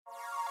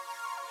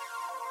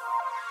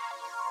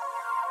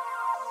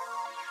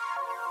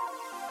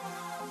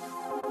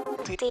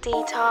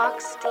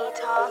Detox.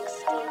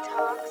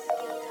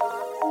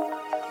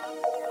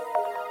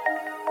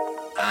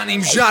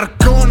 Անիմ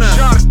Jargone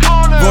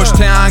ոչ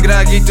թե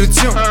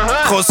անգրագիտություն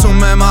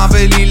Խոսում եմ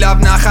ավելի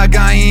լավ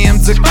նախագահի եմ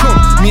ձգում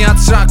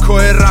Միացրա քո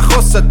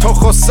հեռախոսը թող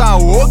խոսա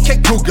ու օքե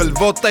Google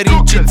Ոտերի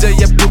ջիձե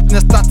և դուք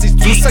նստածից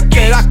դուսը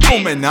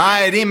կերակում են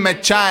Հայերի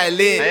մեջ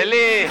էլի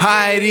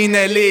Հայերին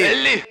էլի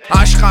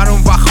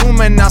Աշխարհում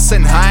վախում են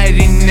ասեն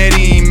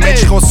հայերինների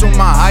Մեջ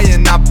խոսում է հայը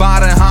նա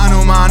բարը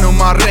հանում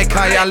անում առեք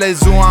Հայա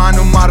լեզու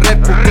անում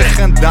առեպ ու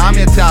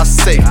կխնդամ եթե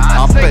ասեք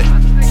Ապե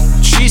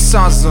չի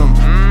սազում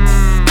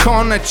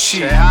Քոնը չի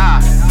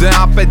Դե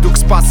ապե դուք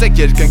սպասեք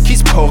երկնքից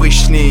փողի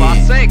շնի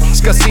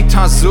Սկսի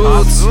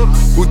թազուց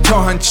ու թո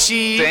հնչի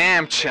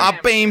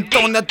Ապե իմ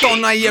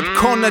տոնը և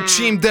քոնը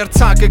չի Իմ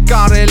դերձակը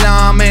կարել է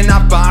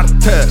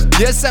ամենաբարդը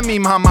Ես եմ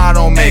իմ համար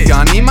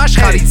օմեգան, իմ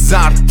աշխարհից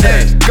զարդը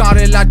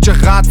Կարել է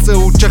ճղածը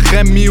ու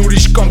ճղեմ մի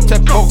ուրիշ կողմ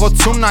Թե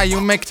փողոցում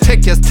նայում եք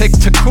թեք, ես թեք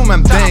թքում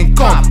եմ դեն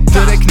կողմ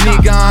Դրեք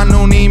նիգա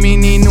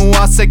անոնիմին ու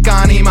ասեք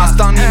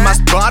անիմաստան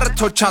Իմաստ բարը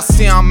թո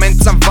չասի ամեն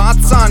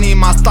ծնված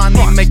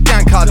անիմաստանի մեկ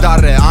կյանք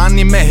Դարը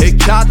անիմե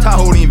հեքյաթ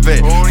հորին վե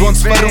Ոնց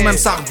վրում եմ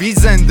սաղ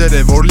վիզեն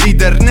դրե Որ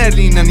լիդերներ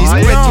լինեն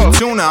իսկ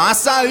պետությունը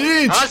Ասա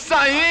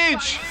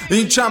ինչ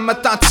Ինչ ամ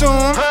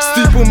մտածում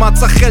Ստիպում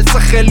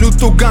ածխել ու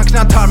տու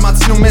գանքնա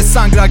թարմացնում Ես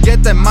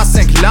անգրագետ եմ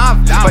ասենք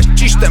լավ Բայց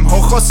ճիշտ եմ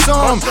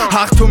հոխոսում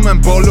Հաղթում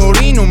եմ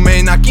բոլորին ու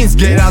մենակ ինձ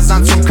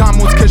գերազանցում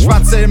Կամուց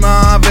քշված էր մա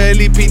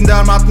ավելի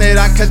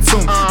պինդարմատներ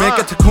ակլցում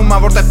Մեկը թքում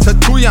որտև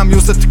թթու եմ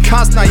յուսը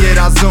թքասն ա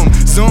երազում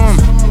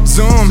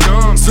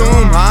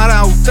Զում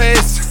արա ու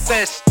տես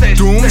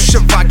Դում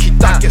շվակի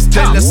տակ ես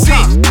թելսի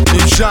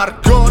Իմ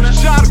Jargone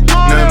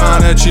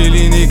Նմանը չի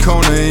լինի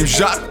քոնը իմ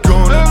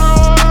Jargone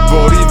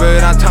Որի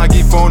վերա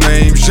թագի ֆոնը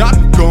իմ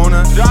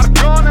Jargone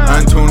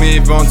Ընդունի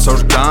ոնց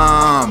որ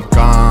կամ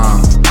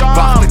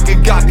Վաղթը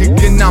կգա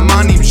կգնա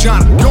ման իմ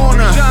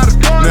Jargone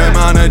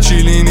Նմանը չի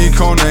լինի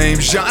քոնը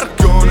իմ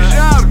Jargone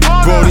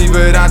Որի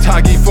վերա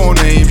թագի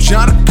ֆոնը իմ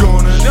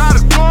Jargone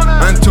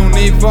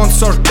Ընդունի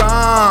ոնց որ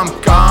կամ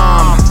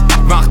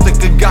Վաղթը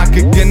կգա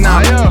կգնա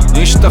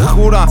Ինչ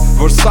տխուրա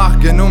որ սաղ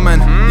գնում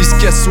են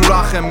Իսկ ես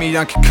ուրախ եմ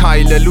իրանք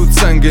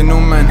քայլելուց են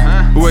գնում են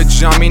Ու այդ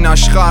ժամին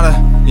աշխարը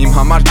իմ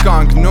համար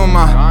կանգնում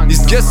է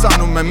Իսկ ես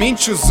անում եմ ինչ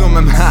ուզում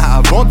եմ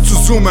Ոնց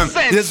ուզում եմ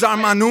Ես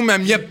արմանում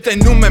եմ և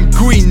տենում եմ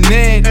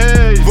գույներ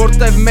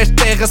Որտև մեր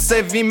տեղը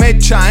սևի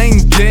մեջ է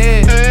ընգե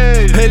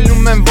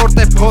Հելնում եմ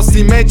որտև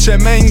փոսի մեջ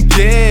եմ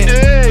ընգե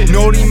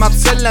Նոր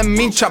իմացել եմ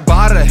ինչա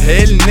բարը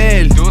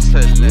հելնել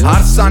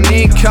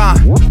Հարսանիքա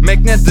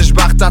մեկն է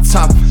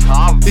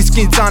դժբախտացավ Իսկ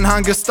ինձ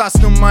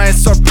անհանգստացնում է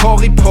այսօր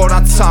փողի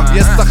փորացավ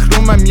Ես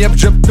տխրում եմ և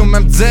ժպտում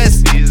եմ ձեզ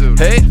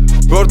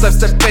Որտև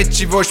ստեր պետ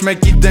չի ոչ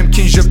մեկի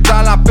դեմքին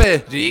ժպտալ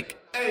ապերիկ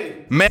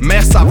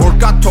Մեղսա որ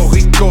կա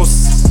թողի գոս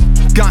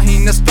Գահի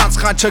նստած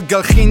խաչը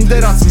գլխին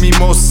դերած մի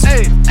մոս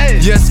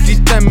Ես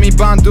գիտեմ մի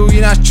բան դու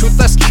իրանց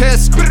չուտես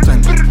քեզ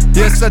կուտեն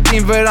Ես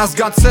էտին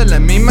վերազգացել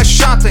եմ իմը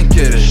շատ են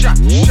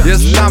կերել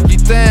Ես լավ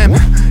գիտեմ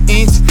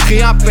ինձ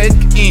խիա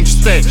պետք ինչ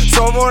ստեյ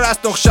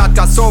Սովորացնող շատ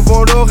կա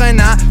սովորող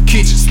են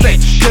քիչ ստեյ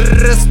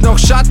Գրրսնող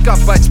շատ կա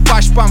բայց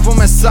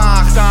պաշտպանվում է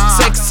սաղ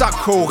Սեքսա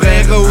քո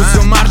ղեղը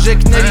ուզում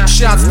արժեքների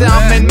շատ Դե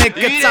ամեն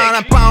մեկը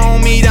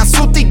ծանապահում իրան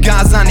սուտի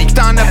գազանիկ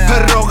Տանը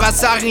փռող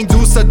ասաղին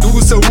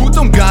դուսը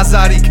ուտում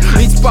գազարիկ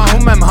Ինձ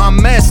պահում եմ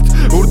համեստ,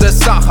 ուր դե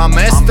սաղ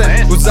համեստ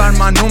եմ Ու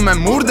զարմանում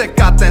եմ ուր դե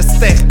կատեն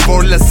ստեղ,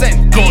 որ լսեն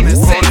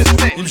գոնես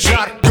Իմ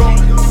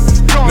Jargone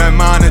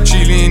Նմանը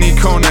չի լինի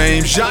քոնը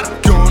իմ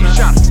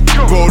Jargone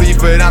Որի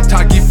վերա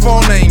թագի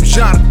ֆոնը իմ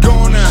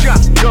Jargone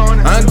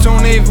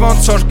Ընդունի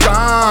ոնց որ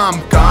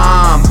կամ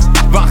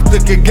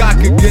Վաղթը կգա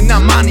կգնա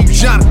ման իմ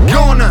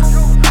Jargone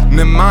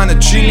Նմանը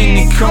չի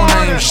լինի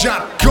քոնը իմ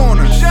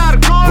Jargone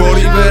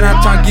Որի վերա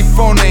թագի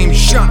ֆոնը իմ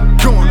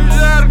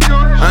Jargone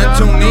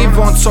Ընդունի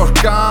ոնց որ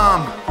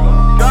կամ